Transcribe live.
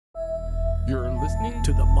listening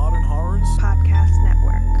to the Modern Horrors Podcast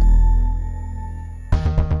Network.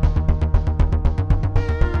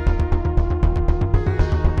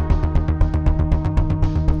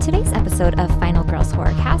 Today's episode of Final Girls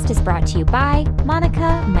Horrorcast is brought to you by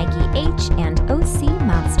Monica, Mikey H, and OC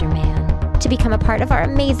Monster Man. To become a part of our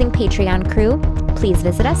amazing Patreon crew, please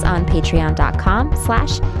visit us on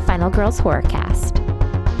patreon.com/finalgirlshorrorcast.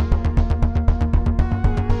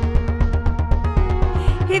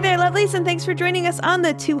 Hey there, lovelies, and thanks for joining us on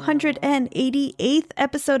the 288th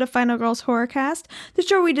episode of Final Girls Horrorcast, the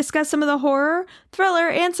show where we discuss some of the horror, thriller,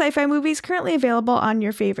 and sci-fi movies currently available on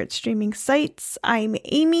your favorite streaming sites. I'm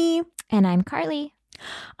Amy. And I'm Carly.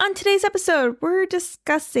 On today's episode, we're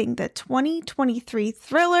discussing the 2023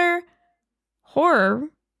 thriller horror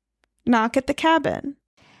Knock at the Cabin.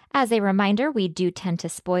 As a reminder, we do tend to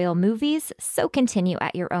spoil movies, so continue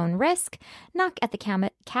at your own risk. Knock at the cabin.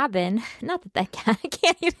 Not that I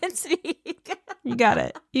can't even speak. You got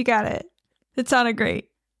it. You got it. It sounded great.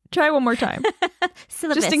 Try one more time.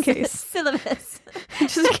 Syllabus. Just in case. Syllabus.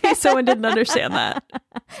 Just in case someone didn't understand that.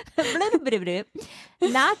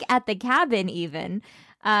 Knock at the Cabin even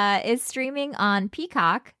is streaming on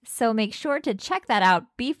Peacock, so make sure to check that out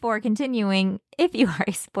before continuing if you are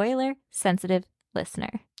a spoiler-sensitive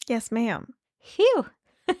listener. Yes, ma'am. Phew.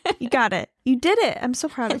 You got it. You did it. I'm so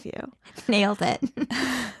proud of you. Nailed it.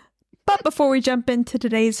 But before we jump into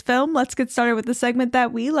today's film, let's get started with the segment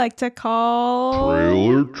that we like to call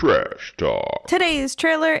Trailer Trash Talk. Today's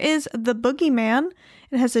trailer is The Boogeyman.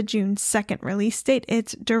 It has a June 2nd release date.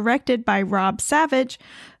 It's directed by Rob Savage,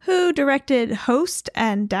 who directed Host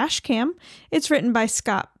and Dashcam. It's written by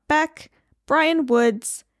Scott Beck, Brian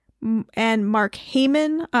Woods, and Mark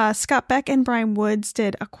Heyman. Scott Beck and Brian Woods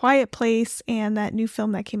did A Quiet Place and that new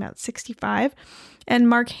film that came out, 65. And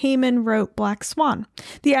Mark Heyman wrote Black Swan.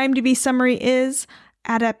 The IMDb summary is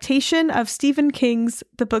adaptation of Stephen King's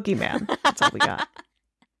The Boogeyman. That's all we got.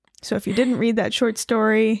 So if you didn't read that short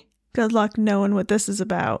story, good luck knowing what this is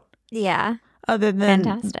about. Yeah. Other than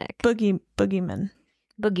fantastic. Boogeyman.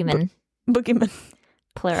 Boogeyman.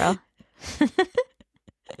 Plural.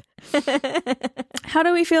 How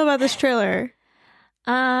do we feel about this trailer?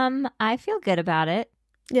 I feel good about it.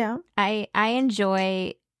 Yeah. I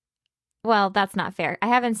enjoy. Well, that's not fair. I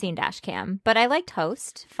haven't seen Dashcam, but I liked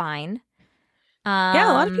Host. Fine.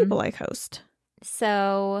 Yeah, a lot of people like Host.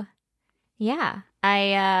 So, yeah,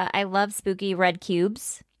 I love spooky red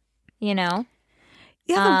cubes. You know.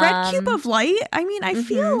 Yeah, the red cube of light. I mean, I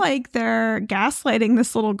feel like they're gaslighting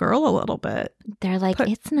this little girl a little bit. They're like,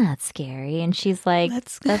 it's not scary. And she's like,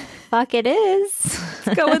 the fuck it is.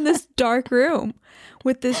 Let's go in this dark room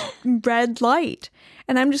with this red light.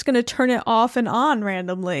 And I'm just going to turn it off and on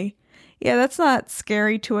randomly. Yeah, that's not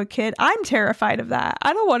scary to a kid. I'm terrified of that.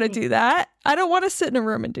 I don't want to do that. I don't want to sit in a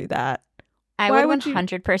room and do that. I would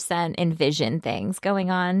 100% envision things going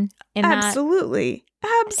on in Absolutely.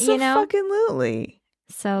 Absolutely. You know?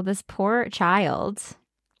 So this poor child.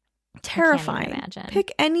 Terrifying. I can't even imagine.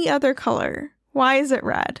 Pick any other color. Why is it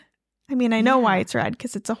red? I mean, I know why it's red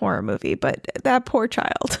because it's a horror movie, but that poor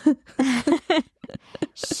child.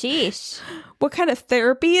 Sheesh. What kind of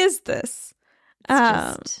therapy is this?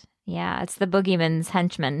 It's the Boogeyman's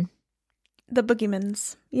henchman. The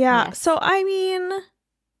Boogeymans. Yeah. Yes. So, I mean,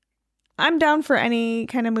 I'm down for any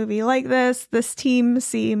kind of movie like this. This team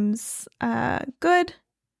seems good.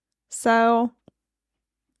 So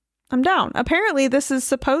I'm down. Apparently, this was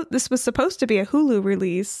supposed to be a Hulu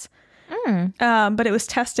release, but it was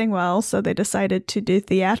testing well, so they decided to do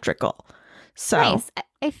theatrical. So nice.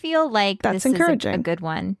 I feel like that's this encouraging. Is a good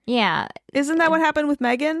one. Yeah. Isn't that what happened with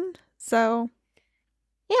Megan? So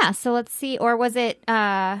yeah. So let's see. Or was it?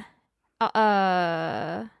 Why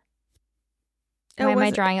am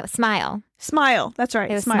I drawing it? Smile. That's right.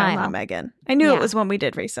 It was Smile, not Megan. I knew it was one we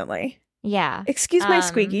did recently. Yeah. Excuse my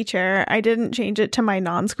squeaky chair. I didn't change it to my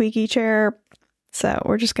non-squeaky chair, so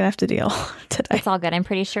we're just going to have to deal today. It's all good. I'm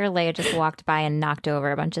pretty sure Leia just walked by and knocked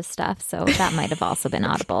over a bunch of stuff, so that might have also been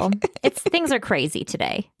audible. Things are crazy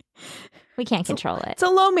today. We can't control it. It's a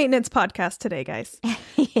low-maintenance podcast today, guys.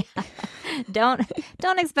 Yeah.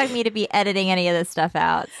 Don't expect me to be editing any of this stuff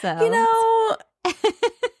out. So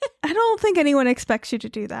I don't think anyone expects you to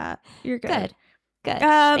do that. You're good. Good.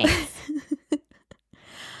 Thanks.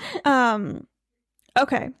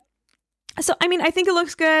 Okay. So, I mean, I think it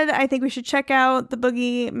looks good. I think we should check out The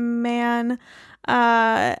Boogeyman.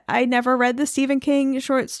 I never read the Stephen King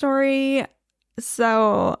short story,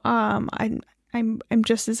 so I'm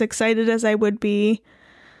just as excited as I would be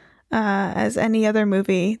as any other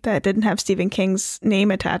movie that didn't have Stephen King's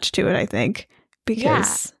name attached to it, I think,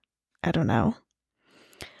 because I don't know.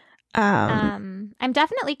 I'm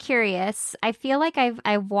definitely curious. I feel like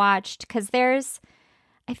I've watched, because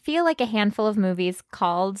I feel like a handful of movies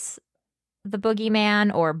called The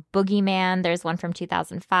Boogeyman or Boogeyman. There's one from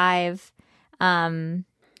 2005.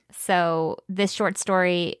 So this short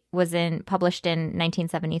story was published in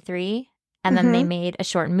 1973, and then they made a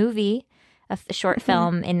short movie, a short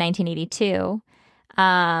film in 1982.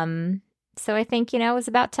 So I think, it was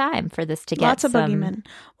about time for this to get lots of Boogeymen.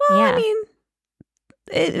 Well, yeah. I mean,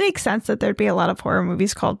 it makes sense that there'd be a lot of horror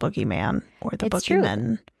movies called Boogeyman or The It's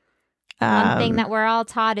Boogeymen. One thing that we're all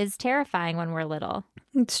taught is terrifying when we're little.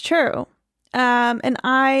 It's true. And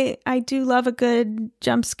I do love a good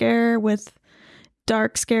jump scare with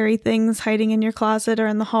dark, scary things hiding in your closet or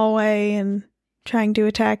in the hallway and trying to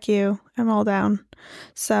attack you. I'm all down.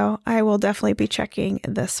 So I will definitely be checking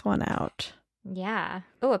this one out. Yeah.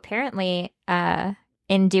 Oh, apparently,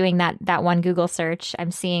 in doing that one Google search,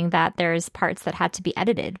 I'm seeing that there's parts that had to be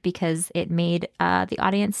edited because it made the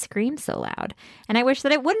audience scream so loud. And I wish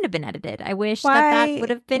that it wouldn't have been edited. I wish that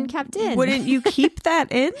would have been kept in. Wouldn't you keep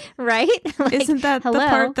that in? Right? Like, isn't that the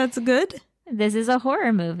part that's good? This is a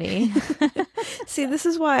horror movie. See, this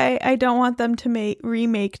is why I don't want them to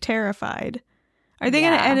remake Terrified. Are they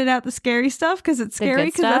going to edit out the scary stuff because it's scary?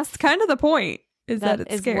 Because that's kind of the point. That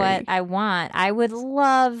it's scary. What I want. I would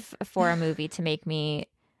love for a movie to make me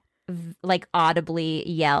like audibly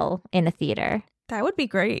yell in a theater. That would be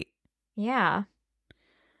great. Yeah.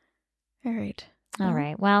 All right. All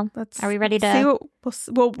right. Well, are we ready to see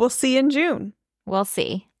we'll see in June. We'll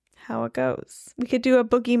see how it goes. We could do a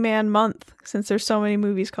Boogeyman month since there's so many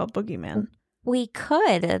movies called Boogeyman. We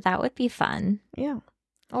could. That would be fun. Yeah.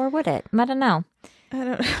 Or would it? I don't know. I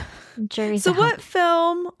don't know. Jury's so out. what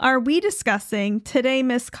film are we discussing today,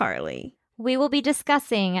 Miss Carly? We will be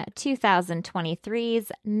discussing 2023's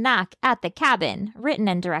Knock at the Cabin, written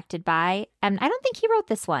and directed by, I don't think he wrote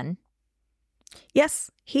this one. Yes,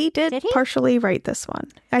 he did he? partially write this one.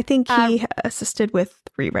 I think he assisted with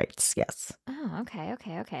rewrites, yes. Oh,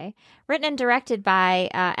 okay. Written and directed by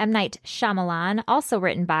M. Night Shyamalan, also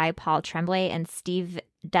written by Paul Tremblay and Steve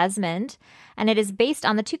Desmond, and it is based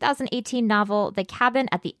on the 2018 novel The Cabin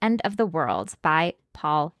at the End of the World by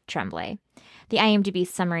Paul Tremblay. The IMDb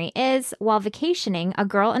summary is, while vacationing, a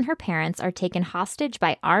girl and her parents are taken hostage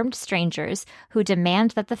by armed strangers who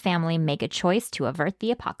demand that the family make a choice to avert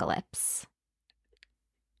the apocalypse.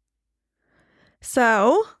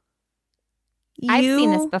 So, I've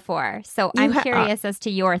seen this before, so I'm curious as to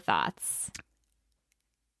your thoughts.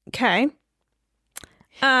 Okay.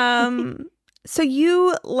 So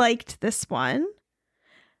you liked this one.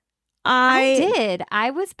 I did.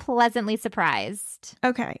 I was pleasantly surprised.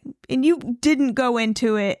 Okay. And you didn't go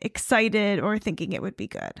into it excited or thinking it would be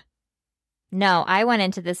good. No, I went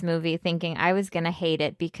into this movie thinking I was going to hate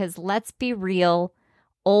it because, let's be real,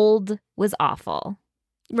 Old was awful.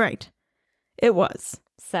 Right. It was.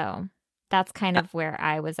 So that's kind of where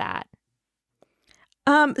I was at.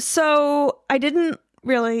 So I didn't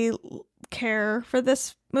really care for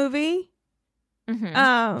this movie. Mm-hmm.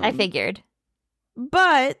 I figured.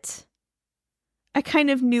 But I kind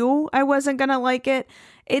of knew I wasn't going to like it.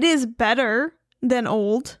 It is better than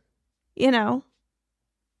Old,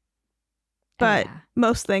 But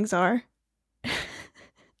most things are.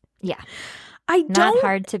 Yeah. Not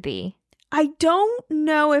hard to be. I don't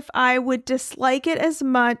know if I would dislike it as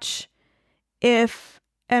much if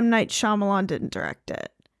M. Night Shyamalan didn't direct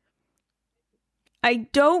it. I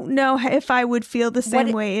don't know if I would feel the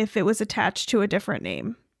same way if it was attached to a different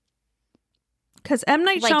name. Because M.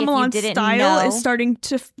 Night Shyamalan's style is starting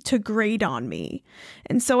to grate on me.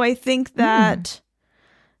 And so I think that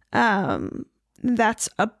that's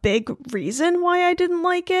a big reason why I didn't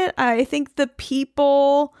like it. I think the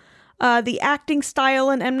people, the acting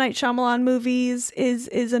style in M. Night Shyamalan movies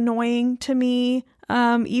is annoying to me,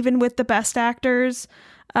 even with the best actors.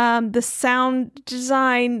 The sound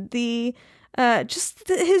design,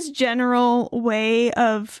 his general way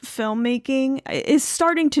of filmmaking is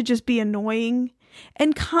starting to just be annoying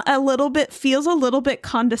and feels a little bit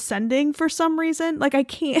condescending for some reason. Like I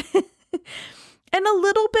can't, and a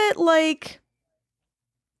little bit like,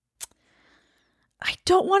 I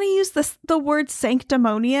don't want to use the word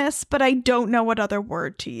sanctimonious, but I don't know what other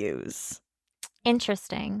word to use.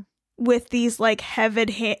 Interesting. With these like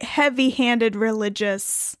heavy-handed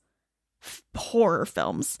religious horror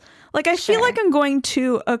films. Like I feel like I'm going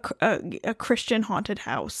to a Christian haunted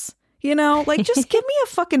house. Like just give me a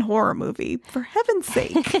fucking horror movie for heaven's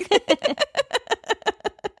sake.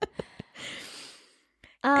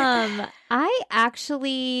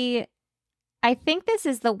 I think this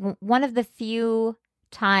is one of the few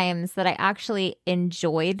times that I actually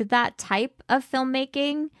enjoyed that type of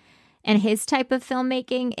filmmaking. and his type of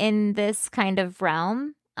filmmaking in this kind of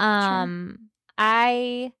realm. Sure.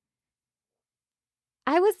 I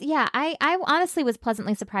honestly was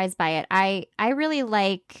pleasantly surprised by it. I really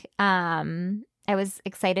like, I was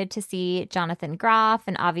excited to see Jonathan Groff,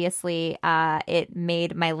 and obviously it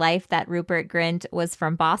made my life that Rupert Grint was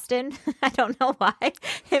from Boston. I don't know why.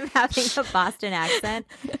 Him having a Boston accent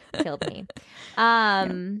killed me.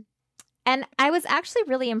 And I was actually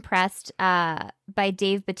really impressed by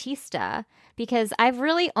Dave Bautista, because I've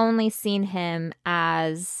really only seen him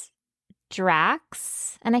as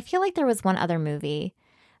Drax, and I feel like there was one other movie,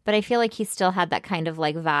 but I feel like he still had that kind of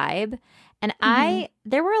like vibe. And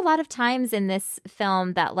there were a lot of times in this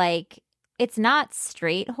film that like, it's not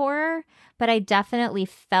straight horror, but I definitely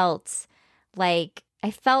felt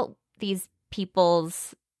these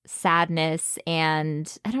people's sadness,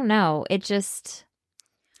 and I don't know, it just,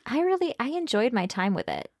 I enjoyed my time with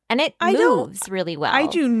it. And it moves really well. I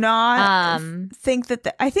do not think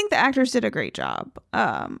that I think the actors did a great job.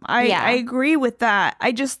 I agree with that.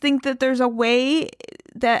 I just think that there's a way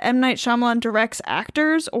that M. Night Shyamalan directs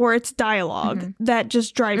actors, or it's dialogue that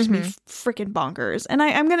just drives me freaking bonkers. And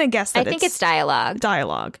I'm going to guess that I think it's dialogue.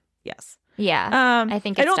 Dialogue, yes. Yeah, I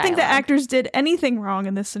think it's I don't think the dialogue. actors did anything wrong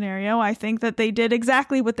in this scenario. I think that they did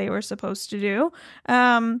exactly what they were supposed to do.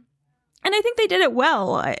 And I think they did it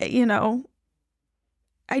well.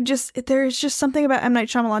 There's just something about M. Night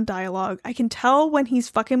Shyamalan dialogue. I can tell when he's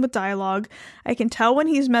fucking with dialogue. I can tell when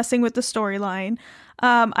he's messing with the storyline.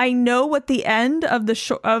 I know what the end of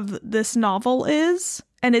of this novel is,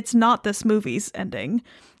 and it's not this movie's ending.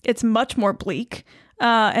 It's much more bleak,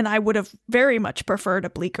 and I would have very much preferred a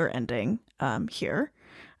bleaker ending here,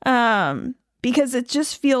 because it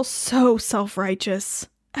just feels so self-righteous.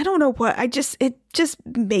 I don't know what. It just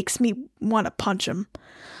makes me want to punch him.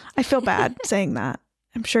 I feel bad saying that.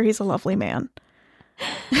 I'm sure he's a lovely man.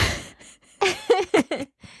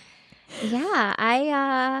 Yeah,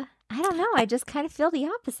 I don't know. I just kind of feel the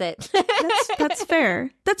opposite. That's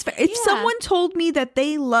fair. That's fair. If someone told me that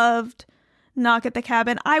they loved Knock at the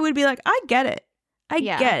Cabin, I would be like, I get it. I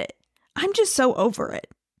get it. I'm just so over it.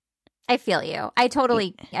 I feel you. I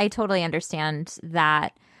totally understand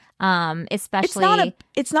that. Especially,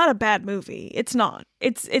 it's not a bad movie. It's not.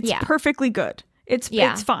 It's perfectly good. It's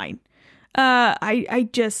fine. I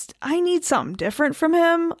need something different from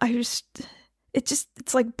him. It's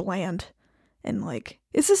like bland, and like,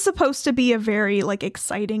 this is supposed to be a very like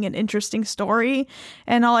exciting and interesting story,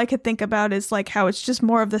 and all I could think about is like how it's just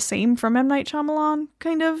more of the same from M. Night Shyamalan,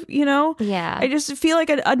 kind of, Yeah. I just feel like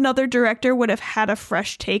another director would have had a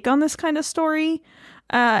fresh take on this kind of story,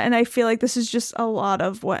 and I feel like this is just a lot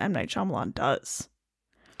of what M. Night Shyamalan does.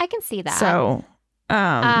 I can see that. So,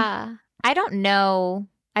 I don't know.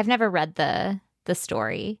 I've never read the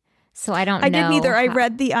story, so I don't know. I didn't either. I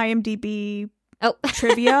read the IMDb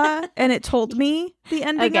trivia, and it told me the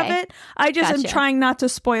ending of it. I just am trying not to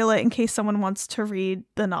spoil it in case someone wants to read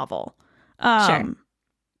the novel. Sure.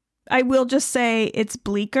 I will just say it's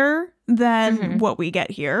bleaker than what we get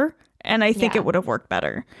here, and I think it would have worked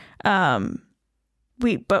better. M.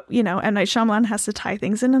 Night Shyamalan has to tie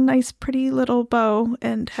things in a nice, pretty little bow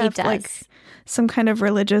and have like some kind of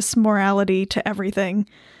religious morality to everything.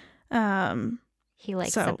 He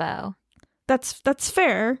likes a bow. That's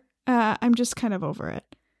fair. I'm just kind of over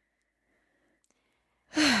it.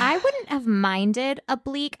 I wouldn't have minded a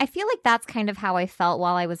bleak. I feel like that's kind of how I felt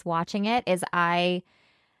while I was watching it. Is I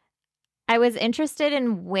was interested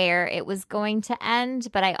in where it was going to end,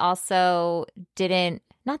 but I also didn't.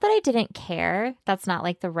 Not that I didn't care. That's not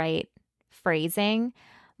like the right phrasing.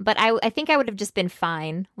 But I think I would have just been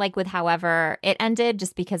fine, like with however it ended,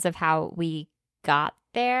 just because of how we got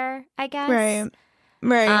there, I guess. Right.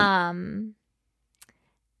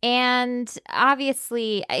 And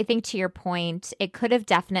obviously, I think to your point, I could have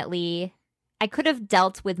dealt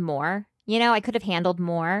with more. I could have handled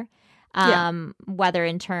more, whether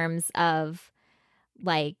in terms of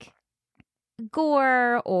like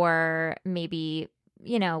gore or maybe,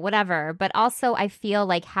 whatever. But also, I feel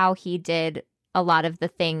like how he did a lot of the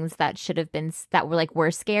things that were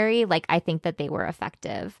scary. Like, I think that they were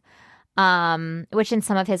effective, which in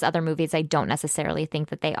some of his other movies, I don't necessarily think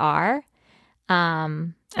that they are.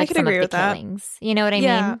 I could agree with that. Killings. You know what I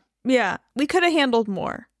mean? Yeah. We could have handled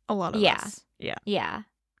more. A lot of us. Yeah.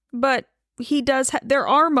 But he does. There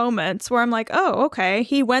are moments where I'm like, oh, okay,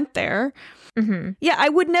 he went there. Mm-hmm. Yeah, I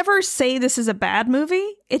would never say this is a bad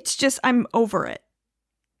movie. It's just I'm over it.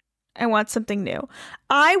 I want something new.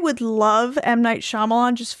 I would love M. Night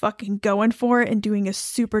Shyamalan just fucking going for it and doing a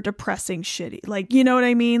super depressing shitty, like, you know what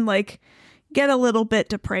I mean? Like, get a little bit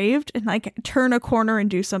depraved and like turn a corner and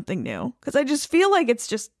do something new. Because I just feel like it's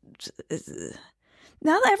just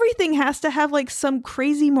Not everything has to have like some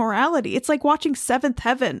crazy morality. It's like watching Seventh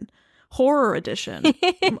Heaven horror edition.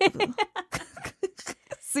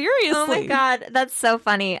 Seriously. Oh my God, that's so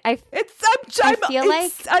funny. I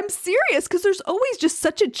I'm serious because there's always just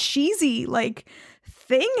such a cheesy like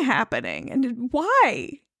thing happening, and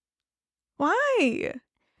why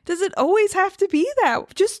does it always have to be that?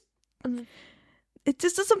 It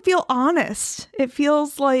just doesn't feel honest. It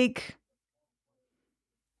feels like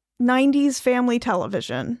 90s family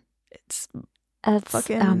television. It's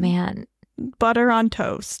fucking oh man, butter on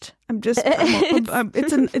toast.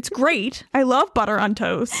 It's great. I love butter on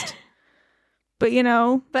toast. But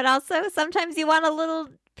but also sometimes you want a little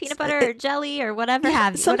peanut butter or jelly or whatever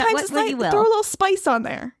have you. Sometimes it's like throw a little spice on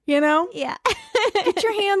there, Yeah. Get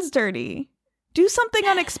your hands dirty. Do something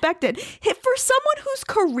unexpected. For someone whose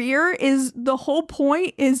career is the whole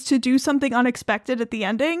point is to do something unexpected at the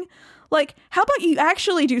ending, like, how about you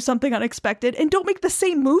actually do something unexpected and don't make the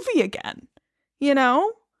same movie again?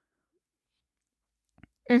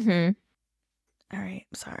 Mm-hmm. All right,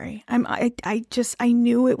 sorry. I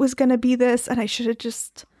knew it was gonna be this, and I should have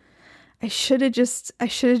just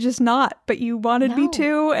not. But you wanted me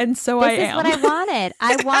to, and so I am. This is what I wanted.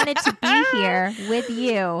 I wanted to be here with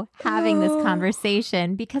you having this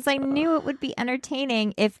conversation because I knew it would be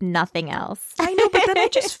entertaining, if nothing else. I know, but then I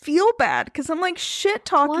just feel bad because I'm like shit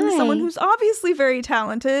talking someone who's obviously very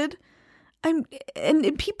talented. And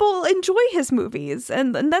people enjoy his movies,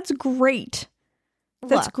 and that's great.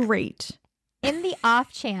 That's great. In the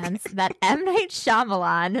off chance that M. Night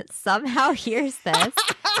Shyamalan somehow hears this,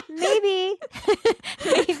 maybe,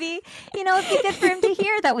 it'd be good for him to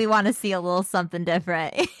hear that we want to see a little something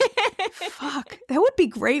different. Fuck, that would be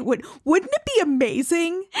great. Wouldn't it be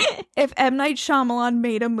amazing if M. Night Shyamalan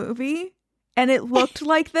made a movie and it looked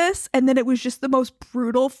like this, and then it was just the most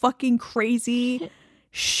brutal, fucking crazy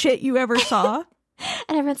shit you ever saw?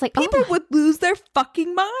 And everyone's like, people would lose their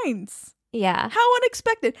fucking minds. Yeah. How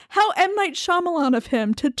unexpected. How M. Night Shyamalan of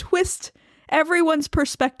him to twist everyone's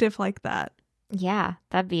perspective like that. Yeah,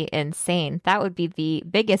 that'd be insane. That would be the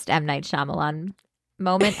biggest M. Night Shyamalan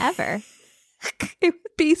moment ever. It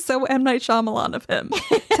would be so M. Night Shyamalan of him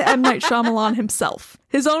to M. Night Shyamalan himself.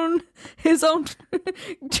 His own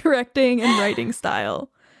directing and writing style.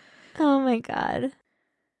 Oh my God.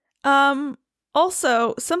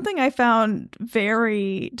 Also, something I found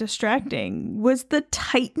very distracting was the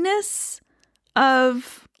tightness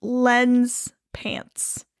of Len's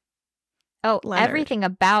pants. Oh, Leonard. Everything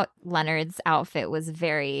about Leonard's outfit was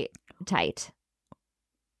very tight.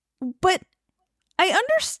 But I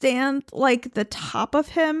understand, like, the top of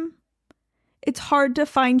him. It's hard to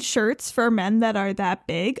find shirts for men that are that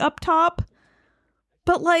big up top.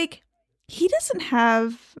 But, like, he doesn't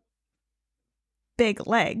have big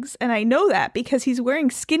legs, and I know that because he's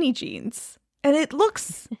wearing skinny jeans, and it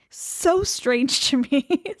looks so strange to me.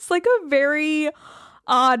 It's like a very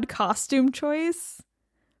odd costume choice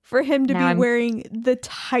for him to be wearing the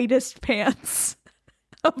tightest pants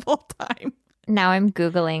of all time. Now I'm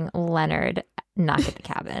Googling Leonard Knock at the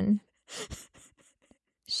Cabin.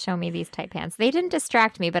 Show me these tight pants. They didn't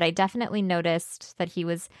distract me, but I definitely noticed that he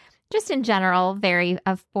was just in general very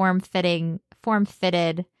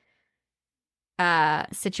form-fitted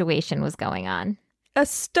situation was going on. A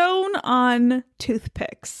stone on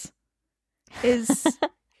toothpicks is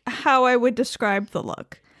how I would describe the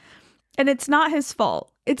look. And it's not his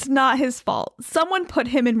fault. It's not his fault. Someone put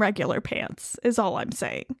him in regular pants, is all I'm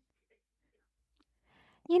saying.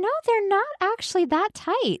 They're not actually that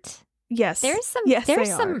tight. Yes. There's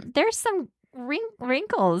some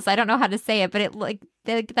wrinkles. I don't know how to say it, but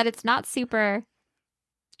that it's not super.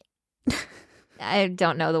 I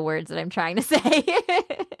don't know the words that I'm trying to say.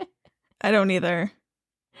 I don't either.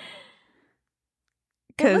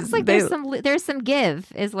 It looks like there's some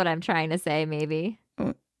give, is what I'm trying to say. Maybe.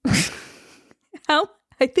 How?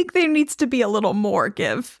 I think there needs to be a little more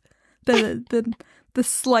give than the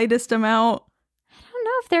slightest amount. I don't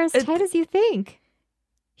know if they're as tight as you think.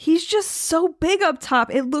 He's just so big up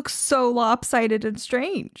top. It looks so lopsided and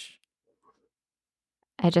strange.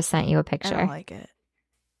 I just sent you a picture. I don't like it.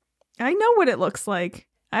 I know what it looks like.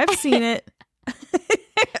 I've seen it.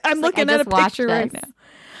 I'm looking at a picture right now.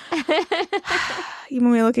 You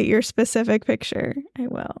want me to look at your specific picture? I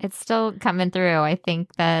will. It's still coming through. I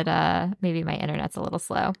think that maybe my internet's a little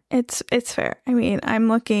slow. It's fair. I mean, I'm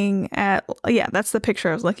looking at that's the picture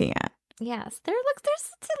I was looking at. Yes, there's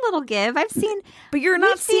a little give. I've seen, but you're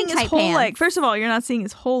not seeing his whole leg. First of all, you're not seeing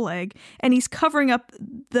his whole leg, and he's covering up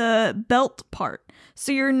the belt part.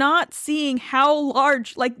 So you're not seeing how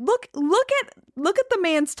large. Like, look at the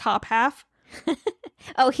man's top half.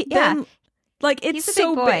 Oh, yeah. Like, it's He's a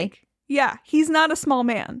so big boy. big. Yeah, he's not a small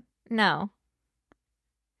man. No.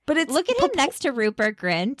 But it's Look at him next to Rupert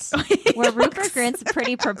Grint, where Rupert Grint's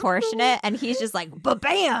pretty proportionate, and he's just like,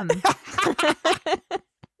 ba-bam!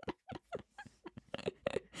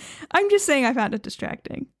 I'm just saying I found it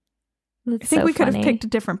distracting. That's I think so we could have funny. picked a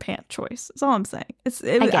different pant choice. That's all I'm saying.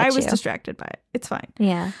 I was you. distracted by it. It's fine.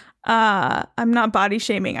 Yeah. I'm not body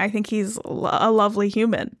shaming. I think he's a lovely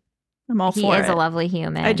human. I'm all He for it. is a lovely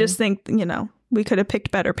human. I just think, we could have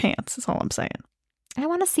picked better pants. That's all I'm saying. I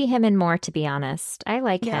want to see him in more, to be honest. I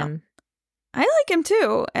like Yeah. him. I like him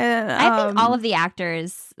too. And I think all of the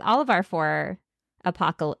actors, all of our 4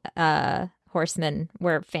 horsemen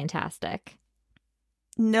were fantastic.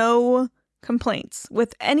 no complaints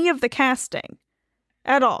with any of the casting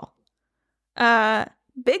at all.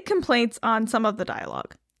 Big complaints on some of the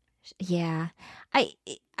dialogue. Yeah. I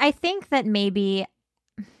think that maybe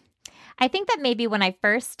when I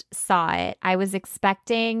first saw it, I was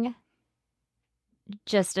expecting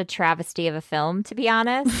just a travesty of a film, to be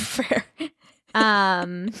honest. Fair.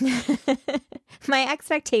 My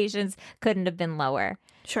expectations couldn't have been lower.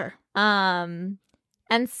 Sure. And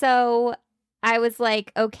so I was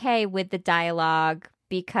like, okay with the dialogue,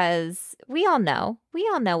 because we all know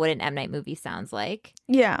what an M. Night movie sounds like.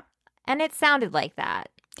 Yeah. And it sounded like that.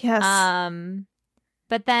 Yes.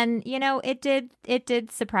 But then, it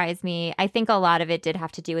did surprise me. I think a lot of it did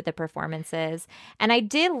have to do with the performances. And I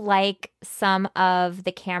did like some of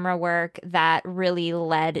the camera work that really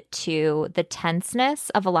led to the tenseness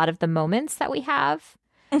of a lot of the moments that we have.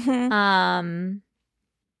 Mm-hmm.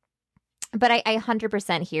 But I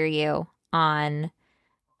 100% hear you on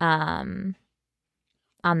the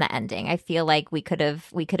ending. I feel like we could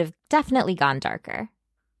have definitely gone darker.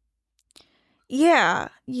 Yeah.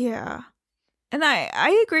 And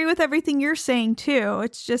I agree with everything you're saying too.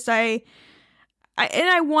 It's just I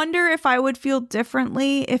wonder if I would feel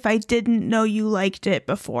differently if I didn't know you liked it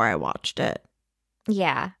before I watched it.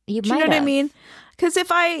 Yeah, you Do you might know what I have. mean? Because if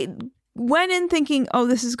I went in thinking, oh,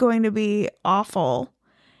 this is going to be awful,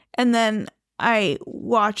 and then I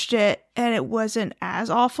watched it and it wasn't as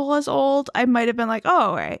awful as old, I might have been like,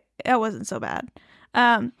 oh, all right, that wasn't so bad.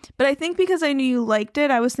 But I think because I knew you liked it,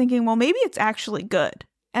 I was thinking, well, maybe it's actually good.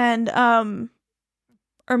 And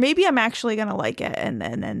or maybe I'm actually gonna like it, and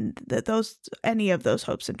then any of those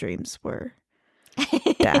hopes and dreams were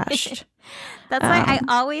dashed. That's why I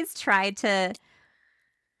always try to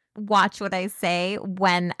watch what I say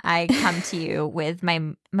when I come to you with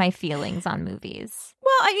my feelings on movies.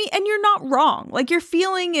 Well, I mean, and you're not wrong. Like, your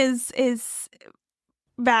feeling is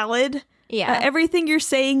valid. Yeah. Everything you're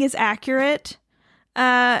saying is accurate.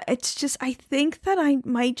 It's just, I think that I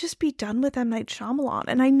might just be done with M. Night Shyamalan.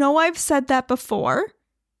 And I know I've said that before,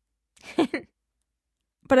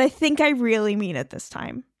 but I think I really mean it this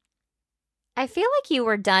time. I feel like you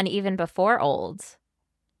were done even before Old.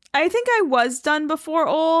 I think I was done before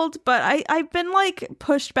Old, but I've been like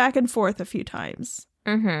pushed back and forth a few times.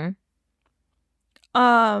 Mm-hmm.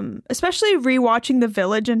 Especially rewatching The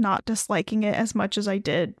Village and not disliking it as much as I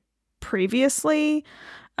did previously.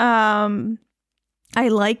 I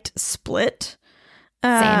liked Split.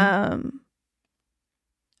 Same.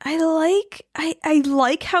 I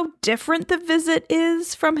like how different The Visit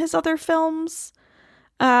is from his other films.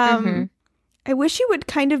 Mm-hmm. I wish he would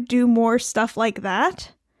kind of do more stuff like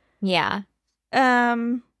that. Yeah.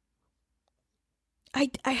 I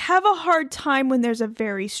have a hard time when there's a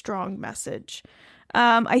very strong message.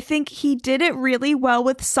 I think he did it really well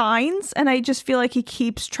with Signs, and I just feel like he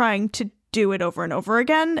keeps trying to do it over and over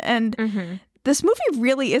again. And Mm-hmm. this movie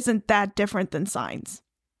really isn't that different than Signs.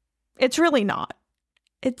 It's really not.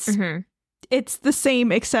 It's Mm-hmm. it's the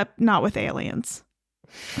same, except not with aliens.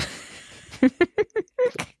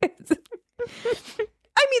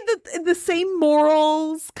 I mean, the same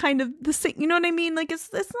morals, kind of the same. You know what I mean? Like,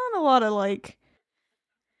 it's not a lot of like.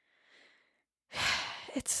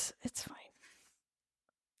 It's fine.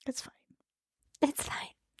 It's fine. It's fine.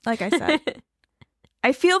 Like I said,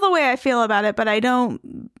 I feel the way I feel about it, but I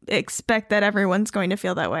don't expect that everyone's going to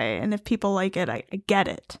feel that way. And if people like it, I get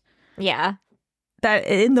it. Yeah. That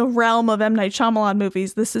in the realm of M. Night Shyamalan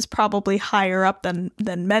movies, this is probably higher up than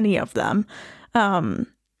many of them. I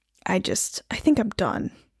think I'm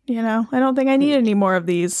done. You know, I don't think I need any more of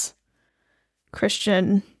these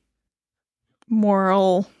Christian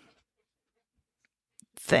moral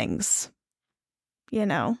things. You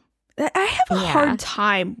know, I have a hard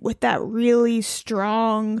time with that really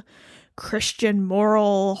strong Christian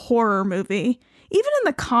moral horror movie. Even in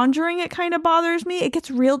The Conjuring, it kind of bothers me. It gets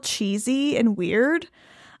real cheesy and weird.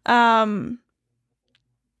 And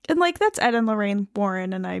like, that's Ed and Lorraine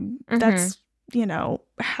Warren, and that's, you know,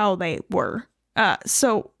 how they were.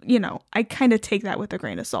 So, I kind of take that with a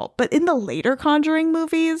grain of salt. But in the later Conjuring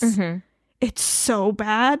movies, it's so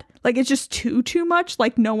bad. Like, it's just too much.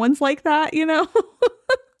 Like, no one's like that,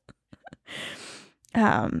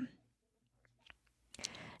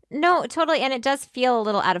 No, totally. And it does feel a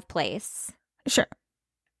little out of place. Sure.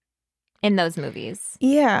 In those movies.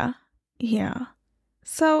 Yeah. Yeah.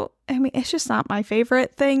 So, I mean, it's just not my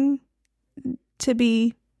favorite thing to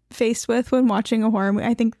be faced with when watching a horror movie.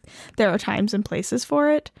 I think there are times and places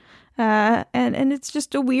for it. And it's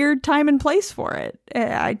just a weird time and place for it.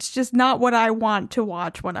 It's just not what I want to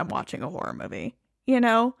watch when I'm watching a horror movie.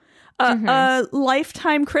 A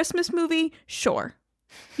Lifetime Christmas movie, sure.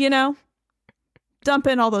 Dump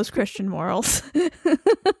in all those Christian morals.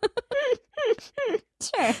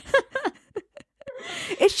 Sure.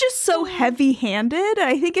 It's just so heavy-handed.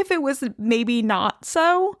 I think if it was maybe not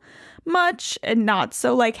so much and not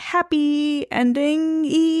so like happy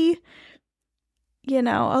ending-y,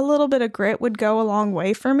 a little bit of grit would go a long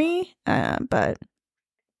way for me. But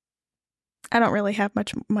I don't really have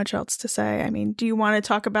much else to say. I mean, do you want to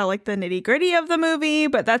talk about like the nitty-gritty of the movie?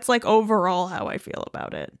 But that's like overall how I feel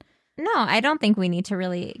about it. No, I don't think we need to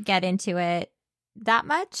really get into it that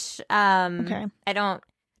much. Okay.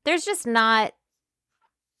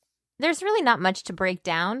 There's really not much to break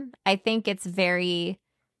down. I think it's very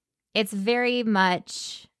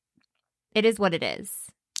much, it is what it is.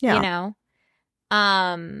 Yeah.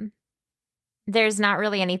 There's not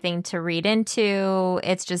really anything to read into.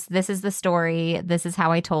 It's just, this is the story. This is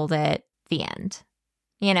how I told it. The end.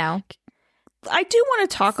 I do want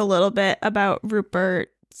to talk a little bit about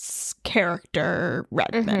Rupert's character,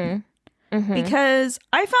 Redmond. Because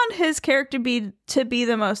I found his character to be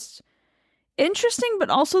the most interesting, but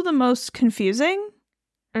also the most confusing.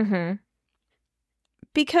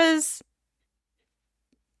 Because,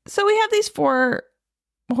 so we have these 4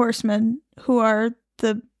 horsemen who are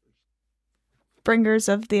the bringers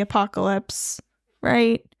of the apocalypse,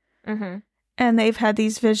 right? And they've had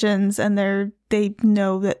these visions, and they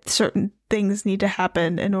know that certain things need to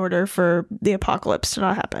happen in order for the apocalypse to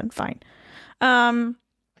not happen. Fine.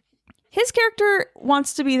 His character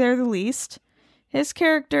wants to be there the least. His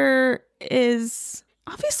character is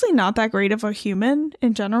obviously not that great of a human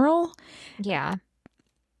in general. Yeah.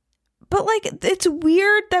 But, like, it's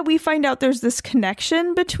weird that we find out there's this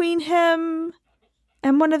connection between him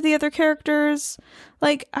and one of the other characters.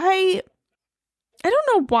 Like, I don't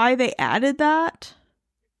know why they added that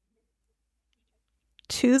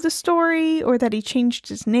to the story, or that he changed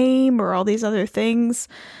his name, or all these other things.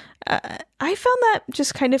 I found that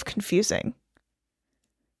just kind of confusing.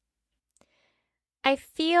 I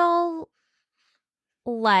feel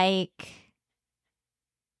like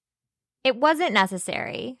it wasn't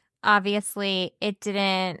necessary. Obviously, it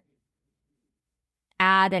didn't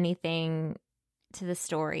add anything to the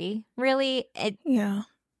story, really. Yeah.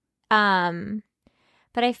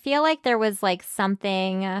 But I feel like there was like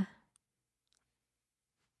something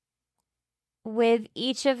with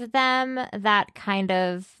each of them that kind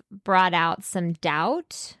of brought out some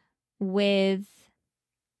doubt with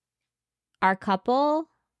our couple.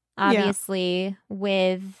 Obviously,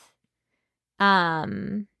 with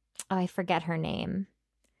I forget her name.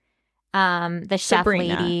 The chef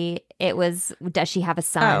Sabrina. lady. It was, does she have a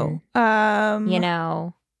son? Yeah. Mm-hmm. You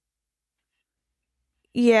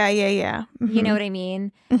know what I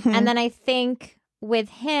mean? Mm-hmm. And then I think with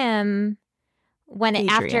him, when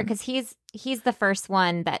it, after, because he's the first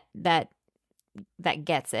one that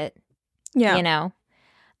gets it. Yeah.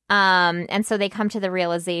 And so they come to the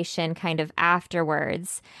realization kind of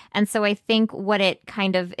afterwards. And so I think what it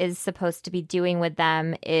kind of is supposed to be doing with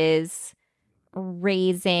them is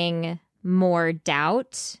raising more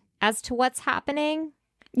doubt as to what's happening.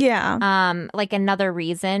 Yeah. Like another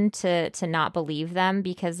reason to not believe them,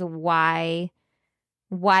 because why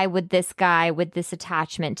would this guy with this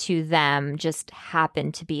attachment to them just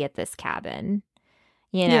happen to be at this cabin?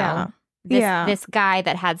 This guy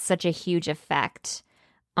that had such a huge effect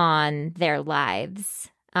on their lives.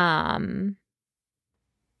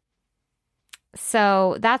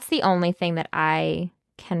 So that's the only thing that I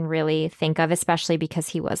can really think of, especially because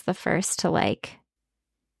he was the first to like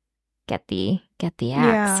get the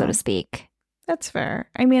axe, so to speak. That's fair.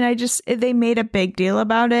 I mean, they made a big deal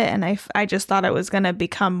about it, and I just thought it was going to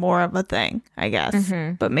become more of a thing, I guess.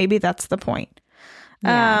 Mm-hmm. But maybe that's the point.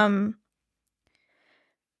 Yeah.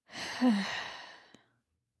 I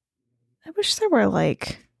wish there were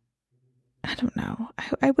like, I don't know.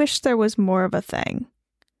 I wish there was more of a thing.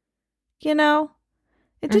 It didn't.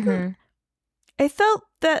 Mm-hmm. I felt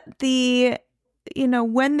that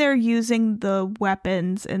when they're using the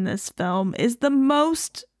weapons in this film is the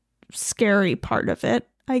most scary part of it,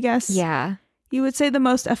 I guess. Yeah. You would say the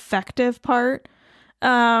most effective part.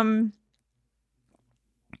 But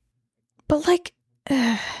like,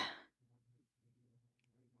 I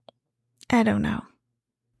don't know.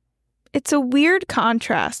 It's a weird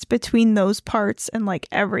contrast between those parts and like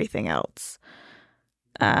everything else.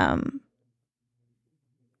 I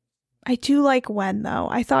do like Wen, though.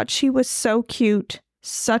 I thought she was so cute.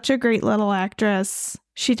 Such a great little actress.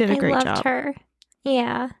 She did a great job. I loved her.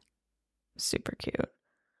 Yeah. Super cute.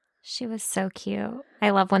 She was so cute. I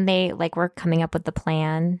love when they like were coming up with the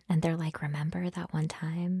plan and they're like, remember that one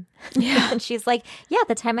time? Yeah. And she's like, yeah,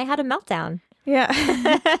 the time I had a meltdown. Yeah.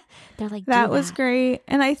 They're like, that was great.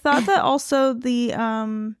 And I thought that also the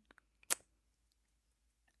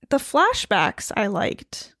flashbacks I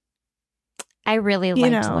liked. I really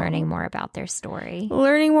liked learning more about their story.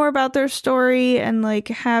 Learning more about their story and like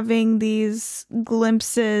having these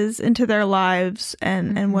glimpses into their lives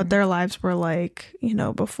and what their lives were like, you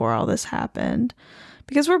know, before all this happened.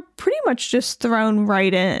 Because we're pretty much just thrown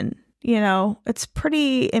right in, you know, it's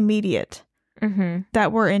pretty immediate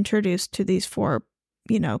that we're introduced to these 4,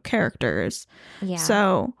 you know, characters. Yeah.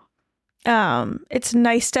 So it's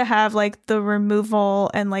nice to have like the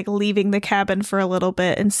removal and like leaving the cabin for a little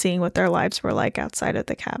bit and seeing what their lives were like outside of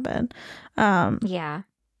the cabin. Yeah.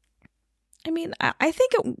 I mean, I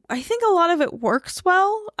think a lot of it works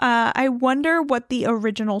well. I wonder what the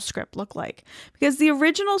original script looked like, because the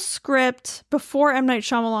original script before M. Night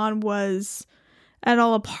Shyamalan was at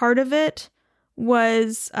all a part of it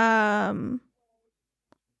was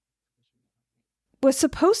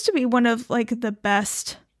supposed to be one of like the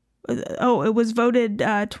best. It was voted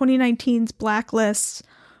 2019's Blacklist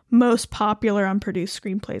most popular unproduced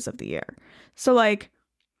screenplays of the year. So like,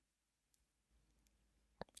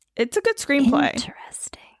 it's a good screenplay.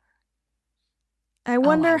 Interesting. I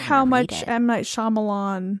wonder how much M. Night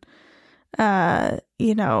Shyamalan,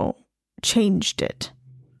 you know, changed it.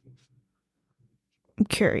 I'm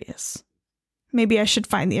curious. Maybe I should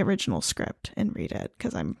find the original script and read it,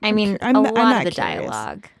 because I'm a lot of the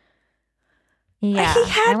dialogue. Yeah, he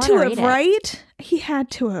had to have, right? He had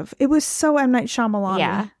to have. It was so M. Night Shyamalan.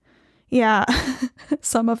 Yeah. Yeah.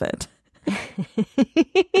 Some of it.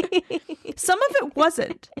 Some of it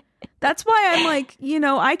wasn't. That's why I'm like, you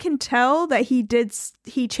know, I can tell that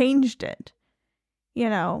he changed it, you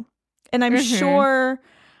know, and I'm sure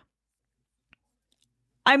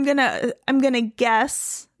I'm gonna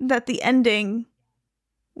guess that the ending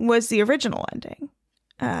was the original ending.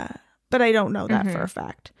 But I don't know that for a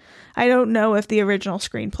fact. I don't know if the original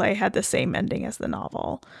screenplay had the same ending as the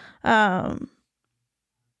novel.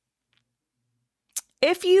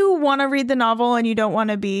 If you want to read the novel and you don't want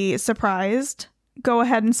to be surprised, go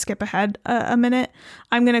ahead and skip ahead a minute.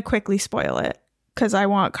 I'm going to quickly spoil it because I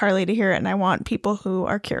want Carly to hear it and I want people who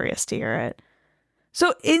are curious to hear it.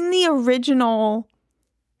 So in the original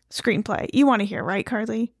screenplay, you want to hear, right,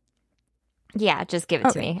 Carly? Yeah, just give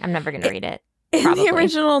it to me. I'm never going to read it. In the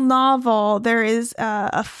original novel, there is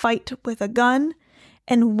a fight with a gun,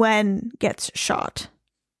 and Wen gets shot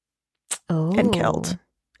and killed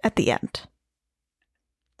at the end.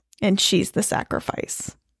 And she's the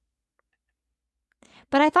sacrifice.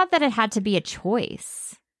 But I thought that it had to be a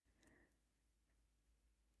choice.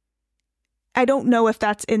 I don't know if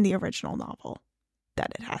that's in the original novel,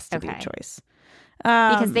 that it has to be a choice.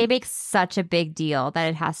 Because they make such a big deal that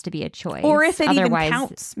it has to be a choice. Or if it even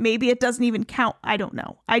counts. Maybe it doesn't even count. I don't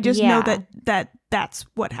know. I just know that that's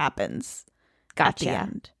what happens at the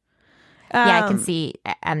end. Yeah, I can see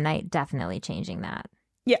M. Night definitely changing that.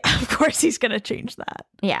 Yeah, of course he's going to change that.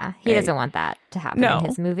 Yeah, he doesn't want that to happen in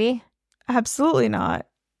his movie. Absolutely not.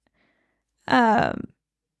 And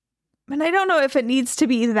I don't know if it needs to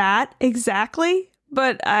be that exactly,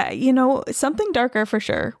 but, you know, something darker for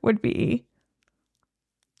sure would be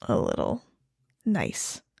a little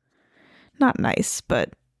nice. Not nice,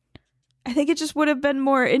 but I think it just would have been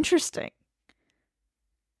more interesting.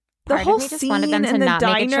 The whole scene in the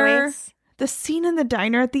diner, the scene in the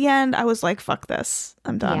diner at the end, I was like, fuck this.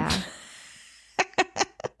 I'm done. Yeah.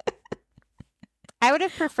 I would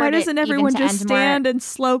have preferred. Why doesn't everyone just stand and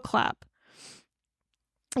slow clap?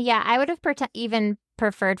 Yeah, I would have even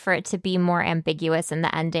preferred for it to be more ambiguous in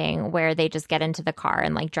the ending, where they just get into the car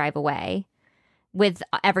and like drive away with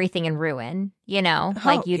everything in ruin, you know?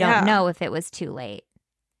 Like, you don't know if it was too late.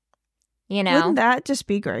 You know? Wouldn't that just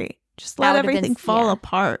be great? Just let everything fall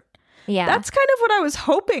apart. Yeah. That's kind of what I was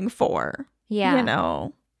hoping for. Yeah. You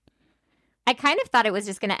know? I kind of thought it was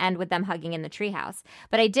just going to end with them hugging in the treehouse.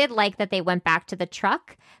 But I did like that they went back to the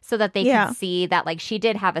truck so that they could see that, like, she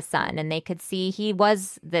did have a son and they could see he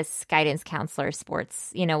was this guidance counselor,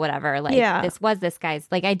 sports, whatever. Like, this was this guy's,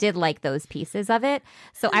 like, I did like those pieces of it.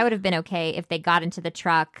 So I would have been okay if they got into the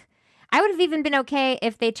truck. I would have even been okay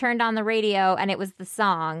if they turned on the radio and it was the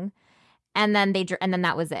song and then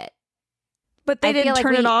that was it. But they didn't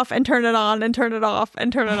turn it off and turn it on and turn it off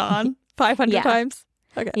and turn it on 500 times?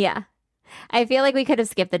 Okay. Yeah. I feel like we could have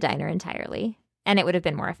skipped the diner entirely, and it would have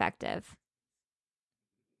been more effective.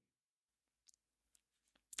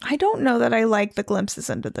 I don't know that I like the glimpses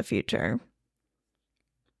into the future.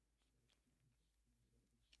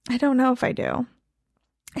 I don't know if I do.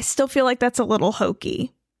 I still feel like that's a little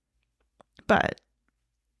hokey, but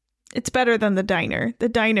it's better than the diner. The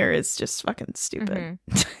diner is just fucking stupid.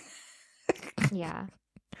 Mm-hmm. Yeah.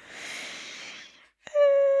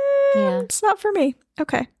 It's not for me.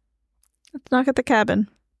 Okay. Let's knock at the cabin.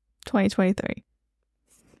 2023.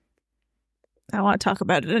 I don't want to talk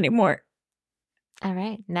about it anymore. All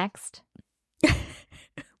right. Next. I'm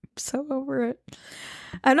so over it.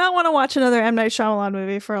 I don't want to watch another M. Night Shyamalan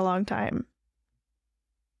movie for a long time.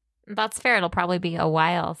 That's fair. It'll probably be a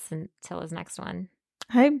while until his next one.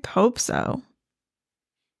 I hope so.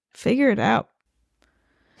 Figure it out.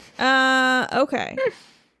 Okay.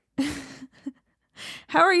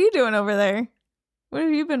 How are you doing over there? What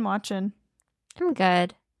have you been watching? I'm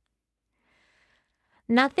good.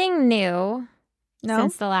 Nothing new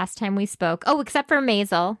since the last time we spoke. Oh, except for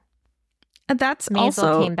Maisel. That's Maisel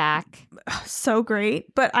also came back. So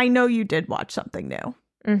great. But I know you did watch something new.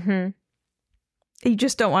 Mm-hmm. You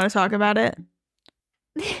just don't want to talk about it?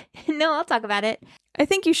 No, I'll talk about it. I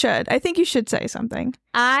think you should. I think you should say something.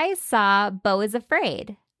 I saw Beau is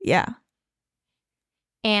Afraid. Yeah.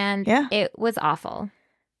 And it was awful.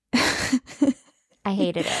 I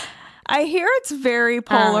hated it. I hear it's very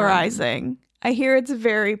polarizing. I hear it's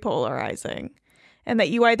very polarizing. And that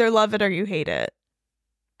you either love it or you hate it.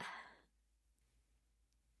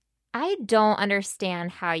 I don't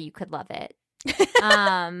understand how you could love it.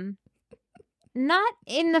 Not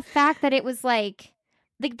in the fact that it was like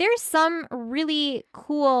there's some really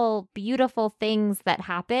cool, beautiful things that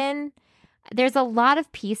happen. There's a lot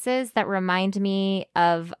of pieces that remind me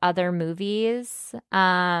of other movies.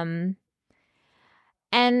 And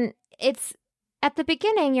it's at the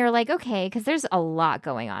beginning, you're like, okay, because there's a lot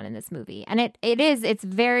going on in this movie. And it's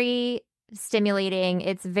very stimulating.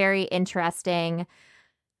 It's very interesting.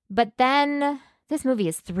 But then this movie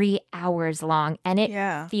is 3 hours long and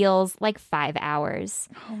it feels like 5 hours.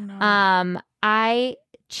 Oh, no. I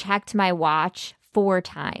checked my watch 4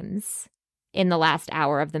 times in the last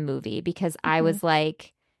hour of the movie because I was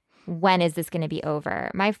like, when is this going to be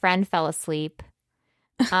over? My friend fell asleep.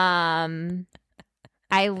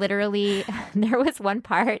 I literally, there was one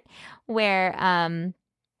part where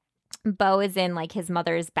Beau is in like his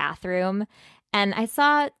mother's bathroom and I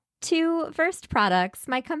saw 2 Versed products,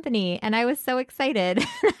 my company, and I was so excited.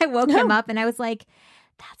 I woke him up and I was like,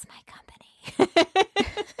 that's my company.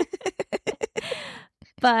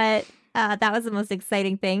 But that was the most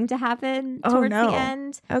exciting thing to happen towards the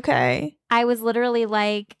end. Okay. I was literally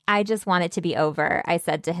like, I just want it to be over, I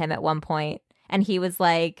said to him at one point. And he was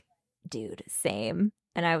like, dude, same.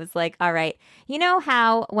 And I was like, all right. You know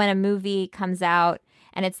how when a movie comes out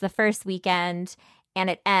and it's the first weekend and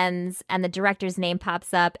it ends and the director's name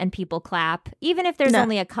pops up and people clap, even if there's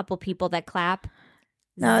only a couple people that clap?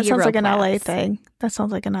 No, that sounds like an LA thing. That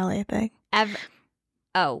sounds like an LA thing.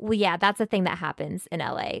 Oh, well, yeah, that's a thing that happens in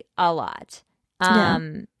LA a lot.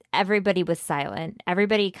 Everybody was silent.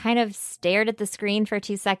 Everybody kind of stared at the screen for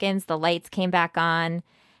 2 seconds. The lights came back on.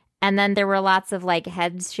 And then there were lots of like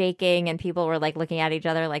heads shaking and people were like looking at each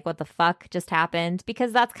other like, what the fuck just happened?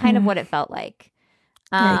 Because that's kind of what it felt like.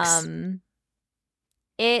 Ari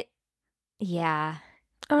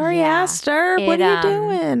Aster, what are you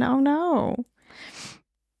doing? Oh, no.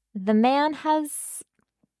 The man has...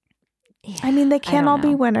 I mean, they can't all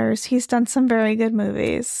be winners. He's done some very good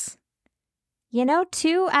movies.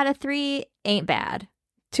 2 out of 3 ain't bad.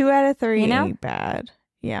 2 out of 3 ain't bad.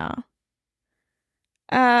 Yeah.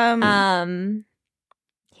 Yeah.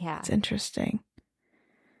 It's interesting.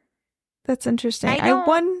 That's interesting.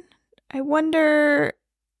 I wonder...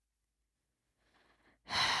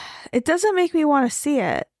 It doesn't make me want to see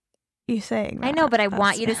it. You saying that. I know, but I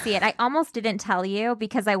want you to see it. I almost didn't tell you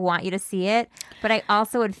because I want you to see it, but I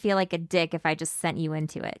also would feel like a dick if I just sent you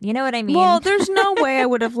into it. You know what I mean? Well, there's no way I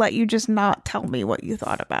would have let you just not tell me what you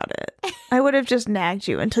thought about it. I would have just nagged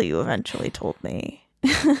you until you eventually told me.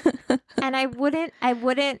 And I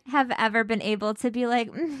wouldn't have ever been able to be like,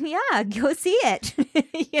 yeah, go see it.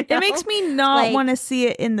 You know? It makes me not want to see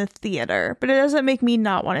it in the theater, but it doesn't make me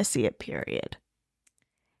not want to see it, period.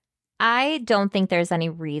 I don't think there's any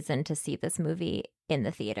reason to see this movie in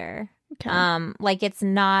the theater. Okay. Like it's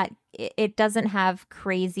not, it doesn't have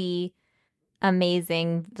crazy,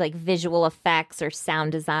 amazing like visual effects or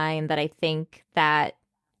sound design that I think that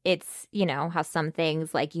it's, you know, how some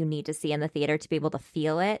things like you need to see in the theater to be able to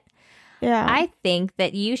feel it. Yeah. I think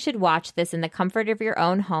that you should watch this in the comfort of your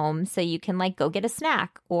own home so you can like go get a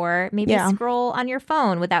snack or maybe scroll on your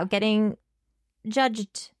phone without getting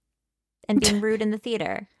judged and being rude in the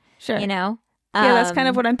theater. Sure. You know? Yeah, that's kind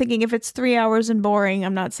of what I'm thinking. If it's 3 hours and boring,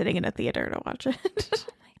 I'm not sitting in a theater to watch it.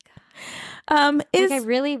 Oh my God. I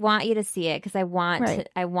really want you to see it because I want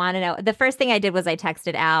to know. The first thing I did was I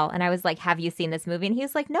texted Al and I was like, have you seen this movie? And he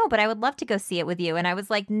was like, no, but I would love to go see it with you. And I was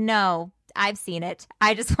like, no, I've seen it.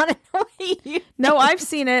 I just want to know what you think. No, I've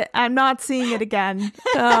seen it. I'm not seeing it again.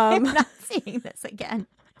 I'm not seeing this again.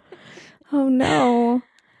 Oh, no.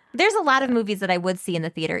 There's a lot of movies that I would see in the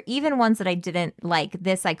theater, even ones that I didn't like.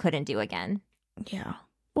 This I couldn't do again. Yeah.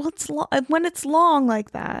 Well, it's when it's long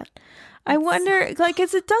like that. I wonder, like,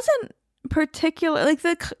 it doesn't particular, like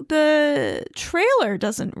the trailer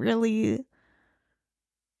doesn't really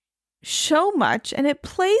show much, and it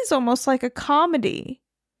plays almost like a comedy,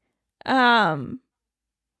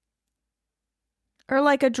 or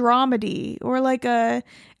like a dramedy, or like a,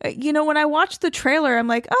 you know, when I watch the trailer, I'm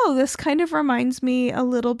like, oh, this kind of reminds me a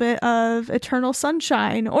little bit of Eternal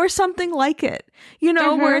Sunshine or something like it, you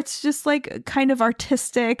know, where it's just like kind of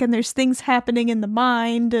artistic and there's things happening in the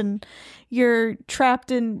mind and you're trapped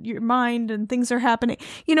in your mind and things are happening.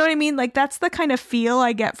 You know what I mean? Like that's the kind of feel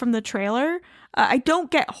I get from the trailer. I don't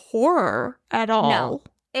get horror at all. No.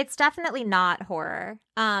 It's definitely not horror.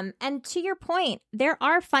 And to your point, there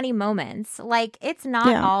are funny moments. Like, it's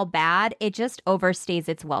not all bad. It just overstays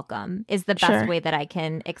its welcome is the best way that I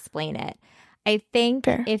can explain it. I think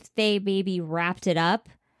if they maybe wrapped it up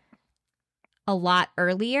a lot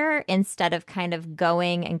earlier instead of kind of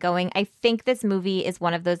going and going, I think this movie is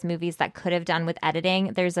one of those movies that could have done with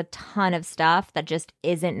editing. There's a ton of stuff that just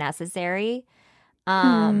isn't necessary.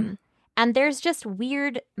 And there's just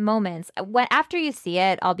weird moments. After you see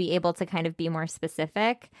it, I'll be able to kind of be more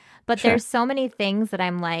specific. But there's so many things that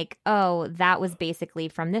I'm like, oh, that was basically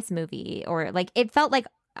from this movie. Or like, it felt like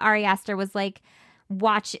Ari Aster was like,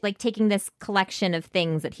 taking this collection of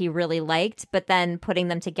things that he really liked, but then putting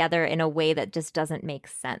them together in a way that just doesn't make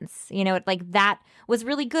sense. You know, like that was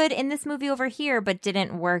really good in this movie over here, but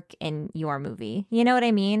didn't work in your movie. You know what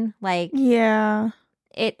I mean? Like, I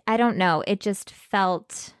don't know. It just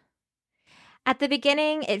felt... At the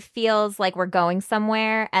beginning, it feels like we're going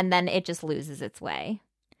somewhere, and then it just loses its way.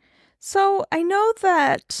 So I know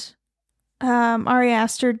that Ari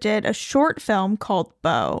Aster did a short film called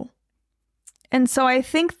Beau. And so I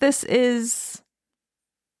think this is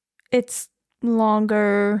its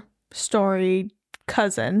longer story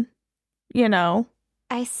cousin, you know?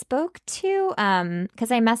 I spoke to,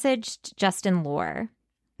 because I messaged Justin Lore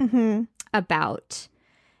about...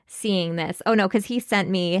 seeing this. Oh no, because he sent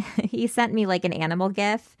me like an animal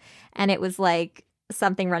gif and it was like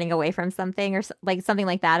something running away from something or like something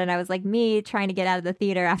like that, and I was like, me trying to get out of the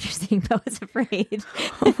theater after seeing Beau is Afraid.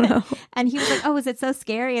 Oh, no. And he was like, oh, is it so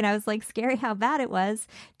scary? And I was like, scary how bad it was.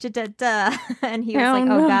 And he was like,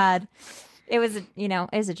 oh God. It was, you know,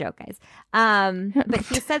 it was a joke, guys. But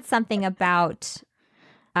he said something about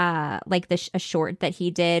like a short that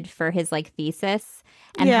he did for his like thesis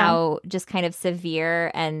and how just kind of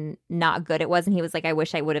severe and not good it was. And he was like, I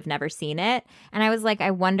wish I would have never seen it. And I was like,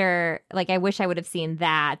 I wonder, like, I wish I would have seen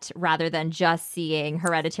that rather than just seeing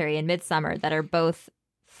Hereditary and Midsummer that are both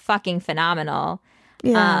fucking phenomenal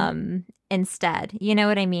instead. You know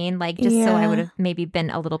what I mean? Like, just so I would have maybe been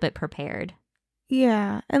a little bit prepared.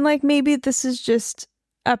 Yeah. And like, maybe this is just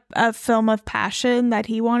a film of passion that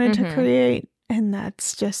he wanted to create. And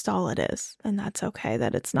that's just all it is. And that's okay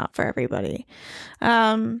that it's not for everybody.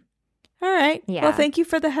 All right. Yeah. Well, thank you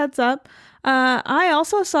for the heads up. I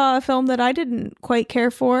also saw a film that I didn't quite care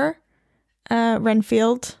for.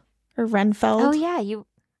 Renfeld. Oh, yeah.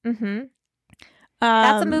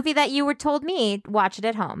 That's a movie that you were told me, watch it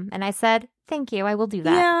at home. And I said, thank you. I will do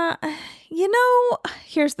that. Yeah. You know,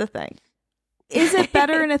 here's the thing. Is it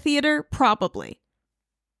better in a theater? Probably.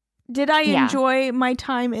 Did I enjoy my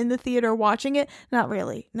time in the theater watching it? Not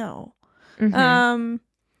really. No.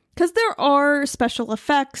 Because there are special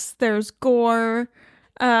effects. There's gore.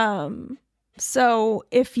 So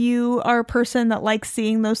if you are a person that likes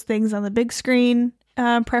seeing those things on the big screen,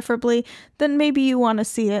 preferably, then maybe you want to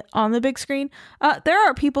see it on the big screen. There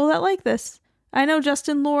are people that like this. I know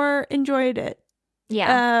Justin Lore enjoyed it.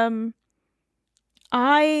 Yeah.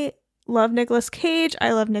 I love Nicolas Cage.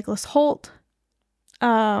 I love Nicholas Hoult.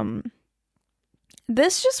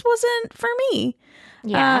 This just wasn't for me.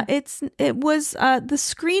 Yeah. It was the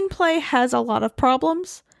screenplay has a lot of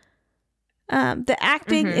problems. The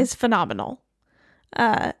acting is phenomenal.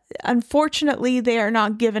 Unfortunately, they are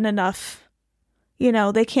not given enough.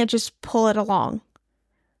 They can't just pull it along.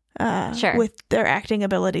 Sure. With their acting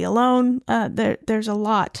ability alone. There's a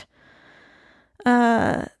lot.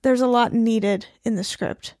 There's a lot needed in the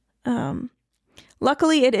script.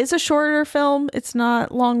 Luckily, it is a shorter film. It's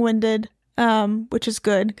not long-winded, which is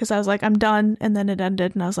good because I was like, I'm done, and then it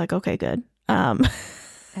ended, and I was like, okay, good. Oh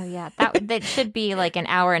yeah, that should be like an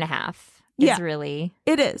hour and a half. Really,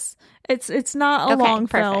 it is. It's not a long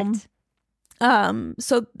film.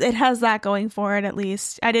 So it has that going for it. At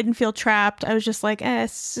least I didn't feel trapped. I was just like,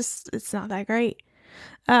 it's not that great.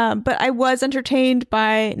 But I was entertained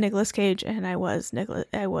by Nicolas Cage, and I was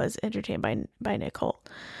entertained by Nick Hoult.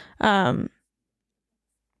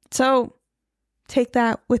 So take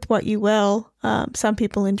that with what you will. Some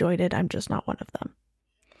people enjoyed it. I'm just not one of them.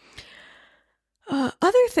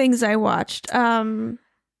 Other things I watched.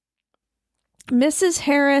 Mrs.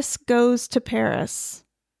 Harris Goes to Paris.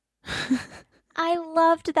 I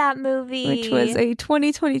loved that movie. Which was a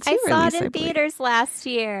 2022 release. I saw it in theaters last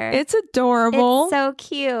year. It's adorable. It's so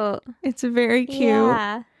cute. It's very cute.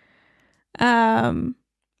 Yeah. I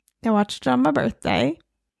watched it on my birthday.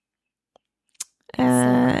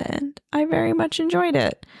 And I very much enjoyed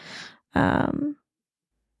it.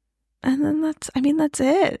 And then that's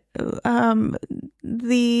it.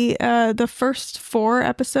 The first 4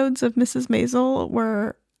 episodes of Mrs. Maisel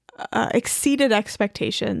were exceeded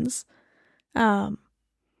expectations. One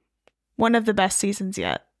of the best seasons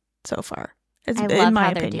yet so far. I love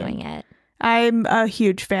how they're doing it. I'm a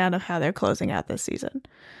huge fan of how they're closing out this season.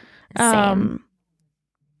 Same.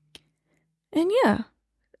 And yeah,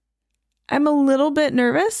 I'm a little bit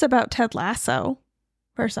nervous about Ted Lasso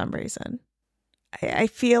for some reason. I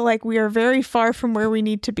feel like we are very far from where we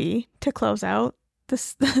need to be to close out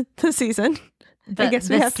this the season. I guess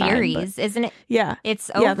we have series, time, isn't it? Yeah,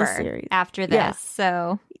 it's over the series. After this. Yeah.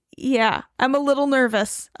 So yeah, I'm a little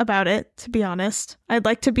nervous about it, to be honest. I'd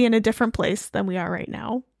like to be in a different place than we are right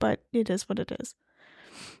now, but it is what it is.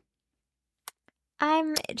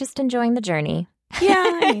 I'm just enjoying the journey.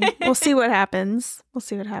 Yeah, we'll see what happens.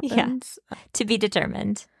 Yeah, to be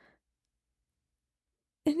determined.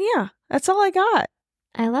 And yeah, that's all I got.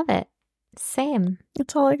 I love it. Same.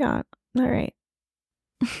 That's all I got. All right.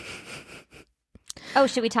 Oh,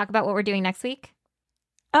 should we talk about what we're doing next week?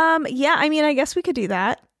 Yeah, I guess we could do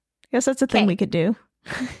that. I guess that's a thing we could do.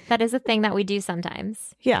 That is a thing that we do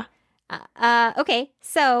sometimes. Yeah. Okay,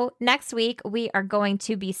 so next week we are going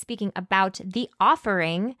to be speaking about The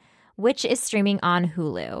Offering, which is streaming on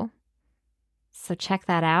Hulu. So check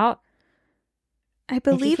that out. I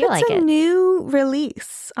believe it's a new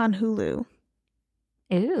release on Hulu.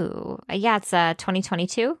 Ooh. Yeah, it's a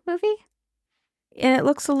 2022 movie. And it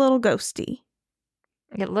looks a little ghosty.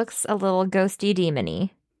 It looks a little ghosty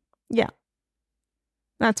demony. Yeah.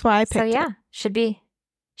 That's why I picked it. So yeah, should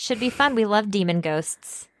be fun. We love demon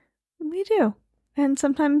ghosts. We do. And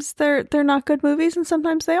sometimes they're not good movies and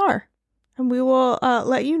sometimes they are. And we will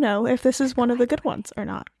let you know if this is one of the good ones or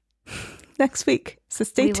not next week. So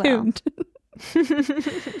stay tuned.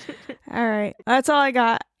 All right. That's all I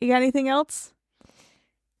got. You got anything else?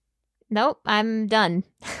 Nope. I'm done.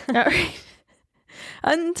 All right.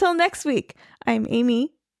 Until next week, I'm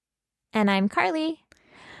Amy. And I'm Carly.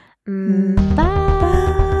 Bye.